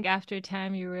I think after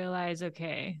time, you realize,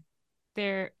 okay,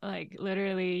 they're like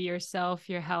literally yourself,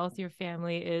 your health, your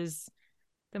family is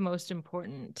the most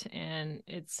important. And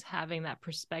it's having that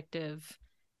perspective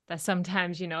that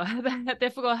sometimes, that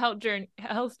difficult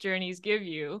health journeys give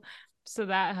you. So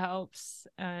that helps.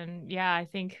 And yeah, I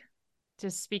think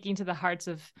just speaking to the hearts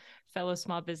of fellow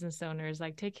small business owners,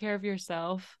 like take care of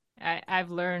yourself. I've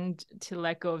learned to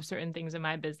let go of certain things in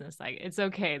my business. Like, it's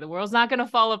okay. The world's not going to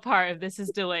fall apart if this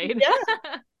is delayed.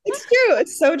 Yeah, it's true.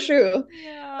 It's so true.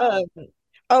 Yeah.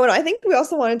 Oh, and I think we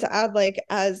also wanted to add, like,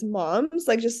 as moms,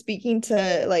 like just speaking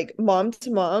to like mom to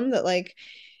mom, that like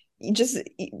you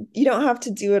don't have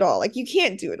to do it all. Like you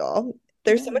can't do it all.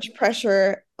 There's so much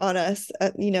pressure on us,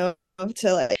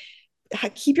 to like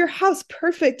keep your house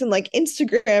perfect and like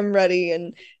Instagram ready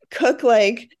and cook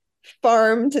like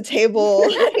farm to table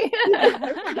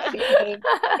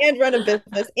and run a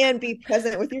business and be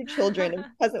present with your children and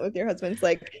present with your husbands.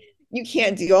 Like you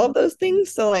can't do all of those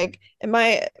things. So like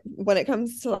when it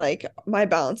comes to like my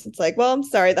balance, it's like, well, I'm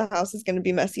sorry, the house is going to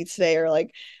be messy today, or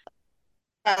like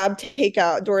grab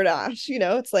takeout, DoorDash,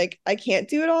 it's like I can't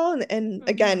do it all. And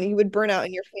again, you would burn out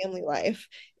in your family life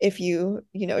if you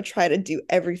try to do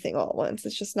everything all at once.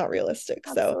 It's just not realistic.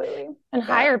 Absolutely. So and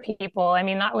hire people. I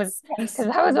mean, that was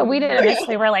what we did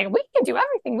initially. We're like, we can do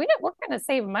everything. We're going to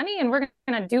save money and we're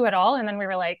going to do it all. And then we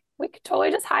were like, we could totally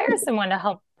just hire someone to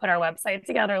help put our website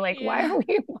together. Like, why are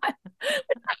we?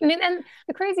 And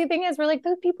the crazy thing is, we're like,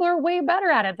 those people are way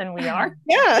better at it than we are.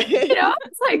 Yeah.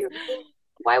 It's like,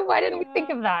 why didn't we think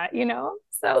of that?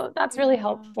 So that's really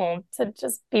helpful to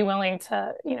just be willing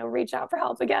to, reach out for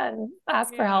help again,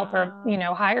 ask for help, or,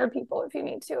 hire people if you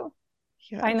need to.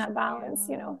 Find that balance,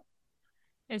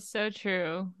 It's so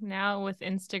true. Now with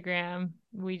Instagram,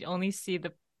 we only see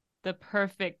the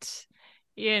perfect,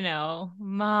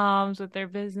 moms with their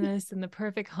business and the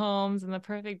perfect homes and the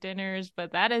perfect dinners,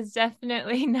 but that is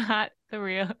definitely not the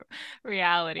real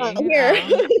reality.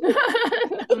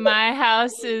 My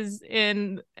house is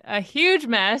in a huge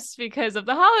mess because of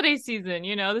the holiday season.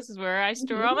 This is where I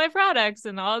store all my products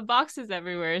and all the boxes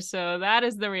everywhere. So that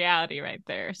is the reality right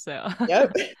there. So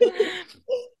yep.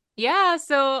 Yeah.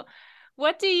 So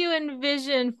What do you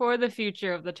envision for the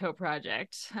future of the Tote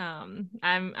project?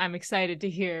 I'm excited to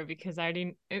hear because I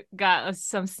already got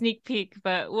some sneak peek,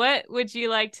 but what would you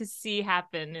like to see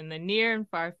happen in the near and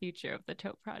far future of the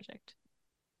Tote project?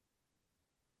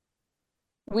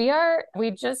 We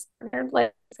just started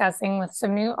like discussing with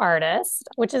some new artists,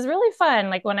 which is really fun.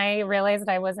 Like when I realized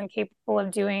that I wasn't capable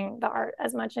of doing the art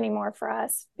as much anymore for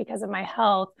us because of my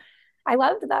health, I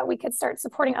loved that we could start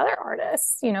supporting other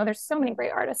artists. You know, there's so many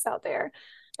great artists out there.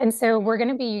 And so we're going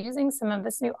to be using some of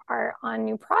this new art on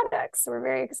new products. So we're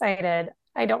very excited.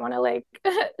 I don't want to like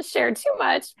share too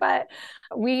much, but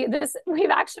we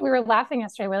were laughing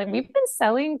yesterday. We've been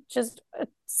selling just a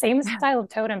same style of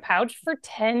tote and pouch for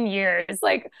 10 years.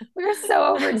 Like we were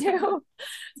so overdue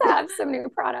to have some new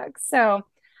products. So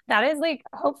that is like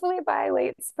hopefully by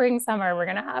late spring, summer, we're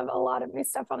gonna have a lot of new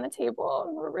stuff on the table.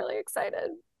 And we're really excited.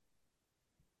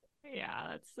 Yeah,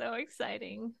 that's so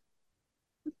exciting.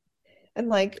 And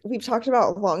like we've talked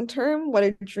about long term, what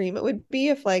a dream it would be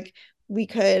if like we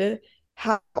could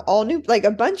have all new, like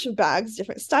a bunch of bags,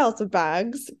 different styles of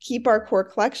bags, keep our core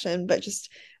collection, but just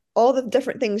all the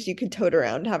different things you could tote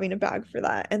around, having a bag for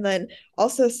that. And then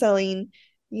also selling,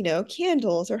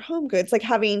 candles or home goods, like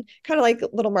having kind of like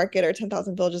Little Market or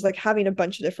 10,000 Villages, like having a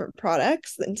bunch of different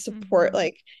products and support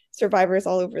like survivors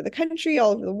all over the country,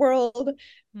 all over the world.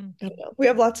 I don't know. We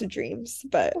have lots of dreams,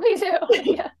 but we do.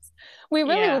 Yes. We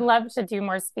really Yeah. would love to do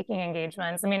more speaking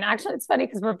engagements. I mean, actually, it's funny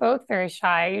because we're both very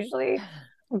shy usually,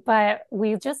 but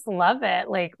we just love it.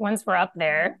 Like once we're up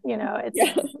there, it's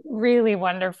yeah. really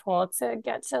wonderful to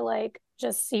get to like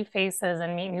just see faces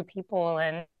and meet new people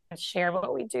and share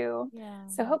what we do. Yeah.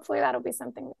 So hopefully that'll be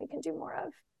something we can do more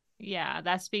of. Yeah,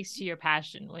 that speaks to your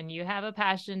passion. When you have a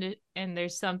passion and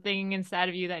there's something inside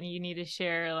of you that you need to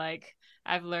share, like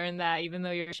I've learned that even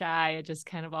though you're shy, it just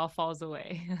kind of all falls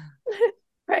away.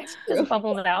 Right. Just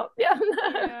bubbles it out. Yeah.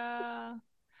 Yeah.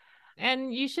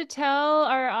 And you should tell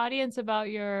our audience about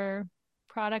your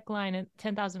product line at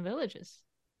 10,000 Villages.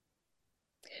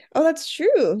 Oh, that's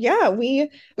true. Yeah, we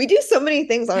do so many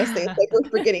things, honestly. It's like we're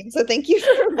forgetting. So thank you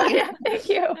for reminding Yeah, thank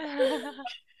you.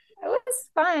 It was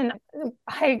fun.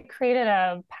 I created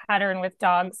a pattern with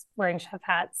dogs wearing chef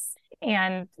hats,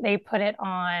 and they put it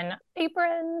on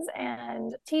aprons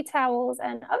and tea towels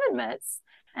and oven mitts.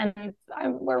 And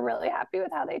we're really happy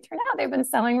with how they turned out. They've been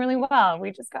selling really well.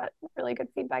 We just got really good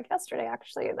feedback yesterday,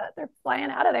 actually, that they're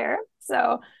flying out of there.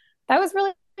 So that was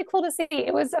really cool to see.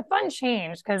 It was a fun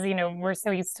change because, we're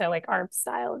so used to like our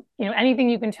style, anything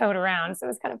you can tote around. So it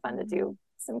was kind of fun to do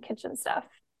some kitchen stuff.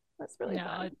 That's really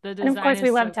fun. The And of course,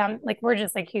 we love so like we're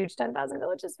just like huge 10,000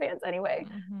 Villages fans anyway.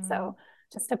 So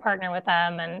just to partner with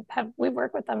them and we've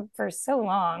worked with them for so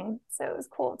long. So it was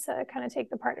cool to kind of take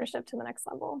the partnership to the next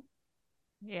level.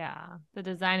 Yeah, the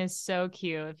design is so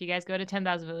cute. If you guys go to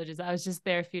 10,000 Villages, I was just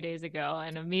there a few days ago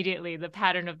and immediately the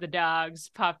pattern of the dogs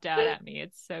popped out at me.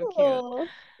 It's so cute. Oh,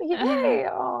 yay.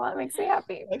 Oh, that makes me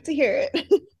happy. I like to hear it.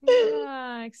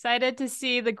 Yeah, excited to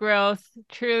see the growth.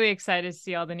 Truly excited to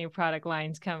see all the new product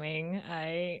lines coming.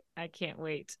 I can't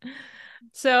wait.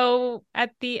 So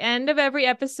at the end of every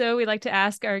episode, we like to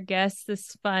ask our guests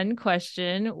this fun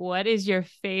question. What is your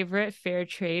favorite fair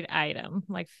trade item?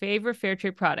 Like favorite fair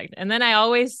trade product? And then I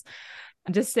always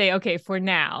just say, okay, for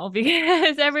now,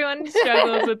 because everyone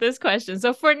struggles with this question.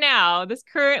 So for now,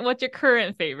 what's your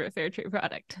current favorite fair trade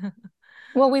product?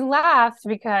 Well, we laughed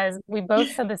because we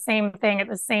both said the same thing at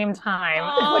the same time,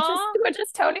 which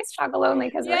is Tony's Chocolate Only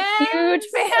because we're huge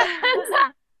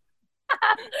fans.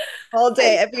 All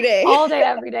day, every day. All day,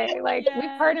 every day. Like we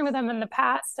partnered with them in the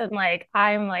past, and like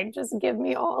I'm like, just give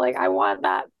me all. Like I want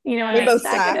that, and I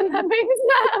stack it in that big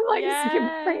snap. I'm like,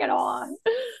 just bring it all on.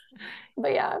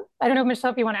 But yeah, I don't know,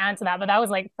 Michelle, if you want to add to that, but that was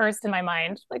like first in my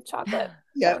mind, like chocolate.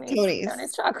 Yeah,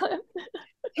 Tony's chocolate.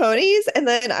 Tony's. And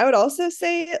then I would also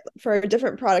say for a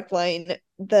different product line,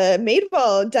 the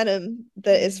Madewell denim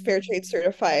that is fair trade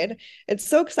certified. It's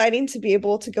so exciting to be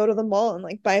able to go to the mall and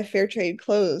like buy fair trade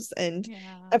clothes. And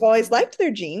I've always liked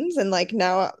their jeans. And like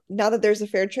now that there's a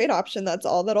fair trade option, that's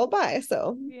all that I'll buy.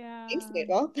 So thanks,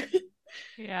 Madewell.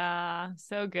 Yeah,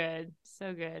 so good.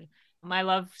 So good. I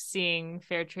love seeing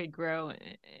fair trade grow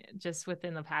just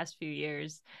within the past few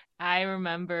years. I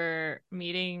remember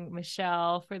meeting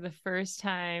Michelle for the first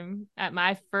time at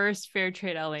my first Fair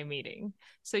Trade LA meeting.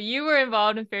 So you were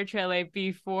involved in Fair Trade LA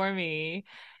before me.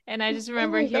 And I just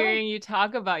remember hearing you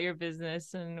talk about your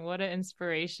business and what an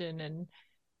inspiration.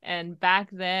 And back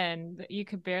then you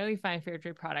could barely find fair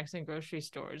trade products in grocery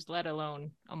stores, let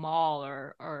alone a mall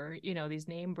or these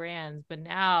name brands. But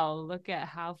now look at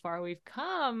how far we've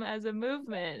come as a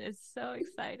movement. It's so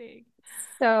exciting.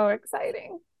 So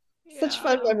exciting. Such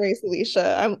fun Yeah. memories,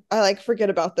 Alicia. I like forget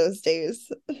about those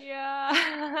days.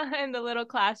 Yeah. In the little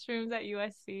classrooms at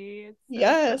USC. It's so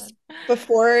Yes, fun.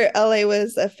 before LA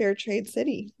was a fair trade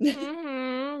city.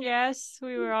 Yes,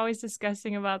 we were always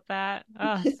discussing about that.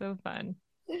 Oh, so fun.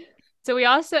 So we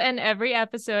also end every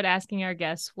episode asking our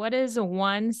guests, what is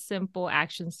one simple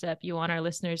action step you want our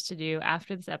listeners to do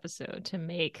after this episode to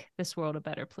make this world a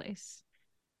better place?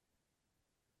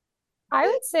 I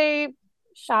would say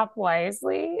shop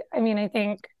wisely. I mean, I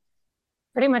think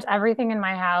pretty much everything in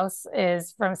my house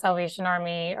is from Salvation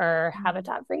Army or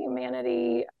Habitat for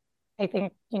Humanity. I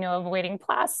think, avoiding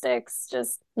plastics,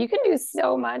 just you can do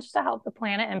so much to help the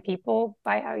planet and people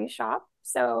by how you shop.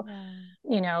 So,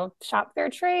 shop fair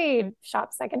trade,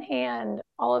 shop secondhand,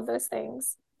 all of those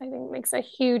things. I think makes a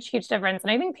huge, huge difference.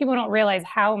 And I think people don't realize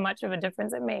how much of a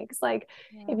difference it makes. Like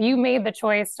if you made the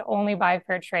choice to only buy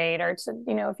fair trade or to,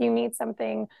 if you need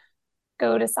something,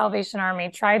 go to Salvation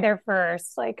Army, try there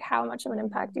first, like how much of an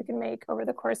impact you can make over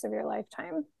the course of your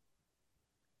lifetime.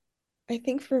 I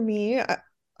think for me,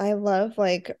 I love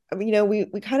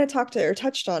we kind of talked or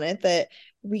touched on it that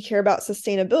we care about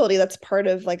sustainability. That's part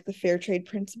of like the fair trade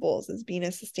principles is being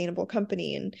a sustainable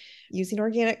company and using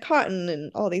organic cotton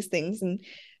and all these things. And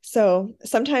so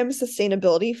sometimes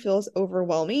sustainability feels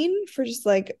overwhelming for just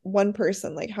like one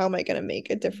person. Like, how am I going to make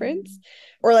a difference?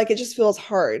 Or like it just feels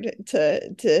hard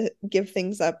to give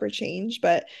things up or change.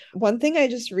 But one thing I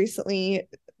just recently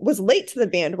was late to the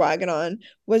bandwagon on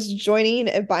was joining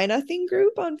a Buy Nothing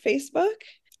group on Facebook.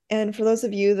 And for those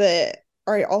of you that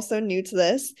are also new to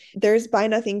this, there's Buy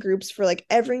Nothing groups for like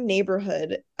every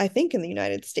neighborhood, I think, in the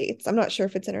United States. I'm not sure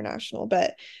if it's international,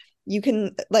 but you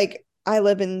can like I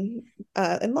live in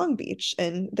Long Beach,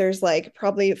 and there's like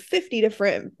probably 50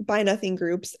 different Buy Nothing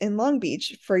groups in Long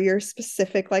Beach for your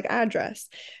specific like address.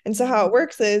 And so how it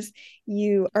works is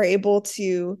you are able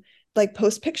to like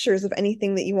post pictures of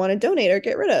anything that you want to donate or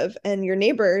get rid of, and your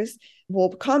neighbors will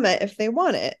comment if they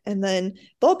want it, and then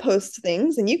they'll post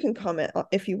things and you can comment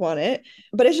if you want it.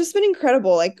 But it's just been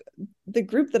incredible. Like the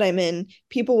group that I'm in,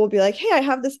 people will be like, hey, I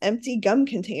have this empty gum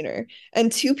container,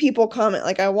 and 2 people comment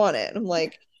like, I want it, and I'm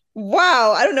like,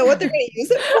 wow, I don't know what they're going to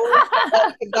use it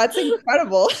for, but that's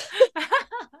incredible.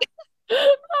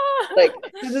 Like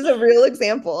this is a real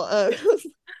example.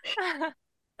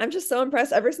 I'm just so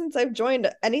impressed. Ever since I've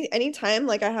joined, any time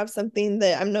like I have something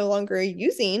that I'm no longer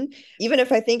using, even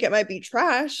if I think it might be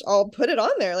trash, I'll put it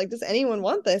on there. Like, does anyone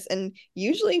want this? And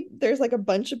usually there's like a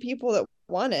bunch of people that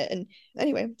want it. And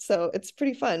anyway, so it's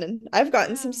pretty fun. And I've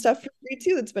gotten some stuff for free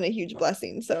too. That's been a huge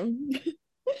blessing. So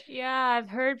Yeah, I've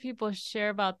heard people share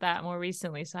about that more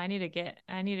recently, so I need to get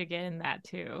in that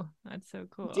too. That's so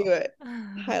cool. Do it.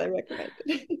 Highly recommend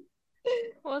it.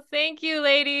 Well, thank you,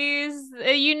 ladies.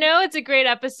 It's a great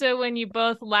episode when you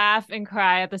both laugh and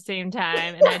cry at the same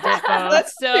time, and I did both.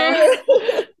 That's true.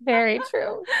 Very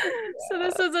true. So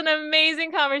this was an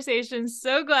amazing conversation.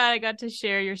 So glad I got to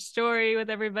share your story with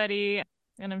everybody,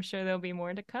 and I'm sure there'll be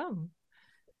more to come.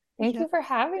 Thank you for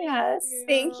having us.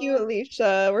 Thank you,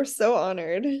 Alicia. We're so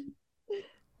honored.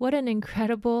 What an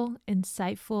incredible,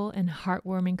 insightful, and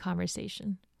heartwarming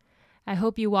conversation. I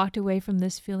hope you walked away from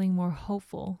this feeling more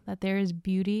hopeful that there is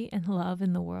beauty and love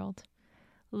in the world.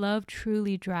 Love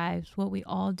truly drives what we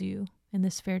all do in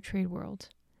this fair trade world,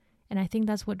 and I think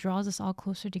that's what draws us all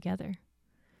closer together.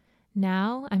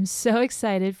 Now, I'm so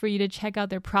excited for you to check out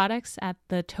their products at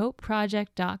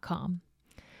thetoteproject.com.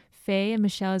 Faye and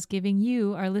Michelle is giving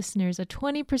you, our listeners, a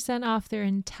 20% off their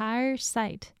entire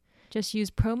site. Just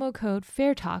use promo code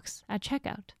FAIRTALKS at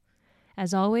checkout.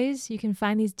 As always, you can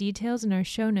find these details in our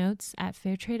show notes at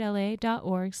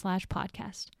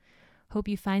fairtradela.org/podcast. Hope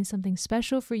you find something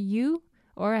special for you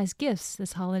or as gifts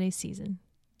this holiday season.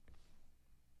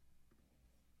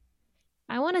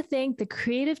 I want to thank the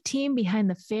creative team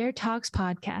behind the Fair Talks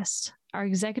podcast, our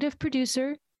executive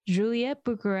producer, Juliette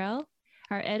Bucarel,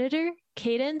 our editor,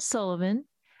 Kaden Sullivan,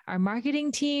 our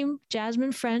marketing team,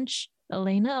 Jasmine French,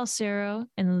 Elena Alcero,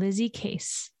 and Lizzie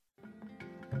Case.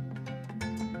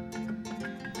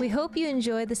 We hope you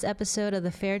enjoyed this episode of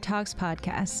the Fair Talks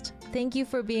podcast. Thank you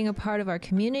for being a part of our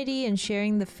community and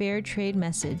sharing the fair trade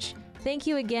message. Thank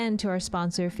you again to our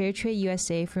sponsor, Fairtrade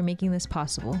USA, for making this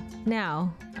possible.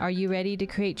 Now, are you ready to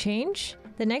create change?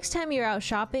 The next time you're out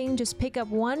shopping, just pick up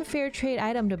one fair trade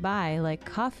item to buy, like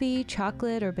coffee,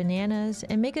 chocolate, or bananas,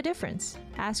 and make a difference.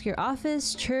 Ask your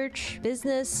office, church,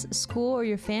 business, school, or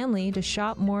your family to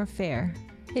shop more fair.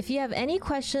 If you have any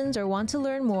questions or want to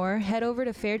learn more, head over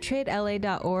to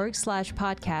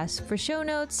fairtradela.org/podcast for show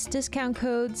notes, discount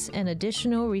codes, and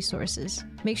additional resources.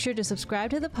 Make sure to subscribe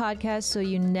to the podcast so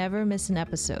you never miss an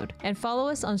episode. And follow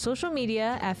us on social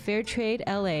media at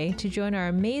FairTradeLA to join our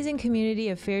amazing community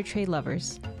of fair trade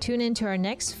lovers. Tune in to our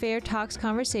next Fair Talks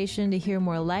conversation to hear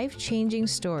more life-changing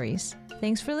stories.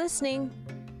 Thanks for listening.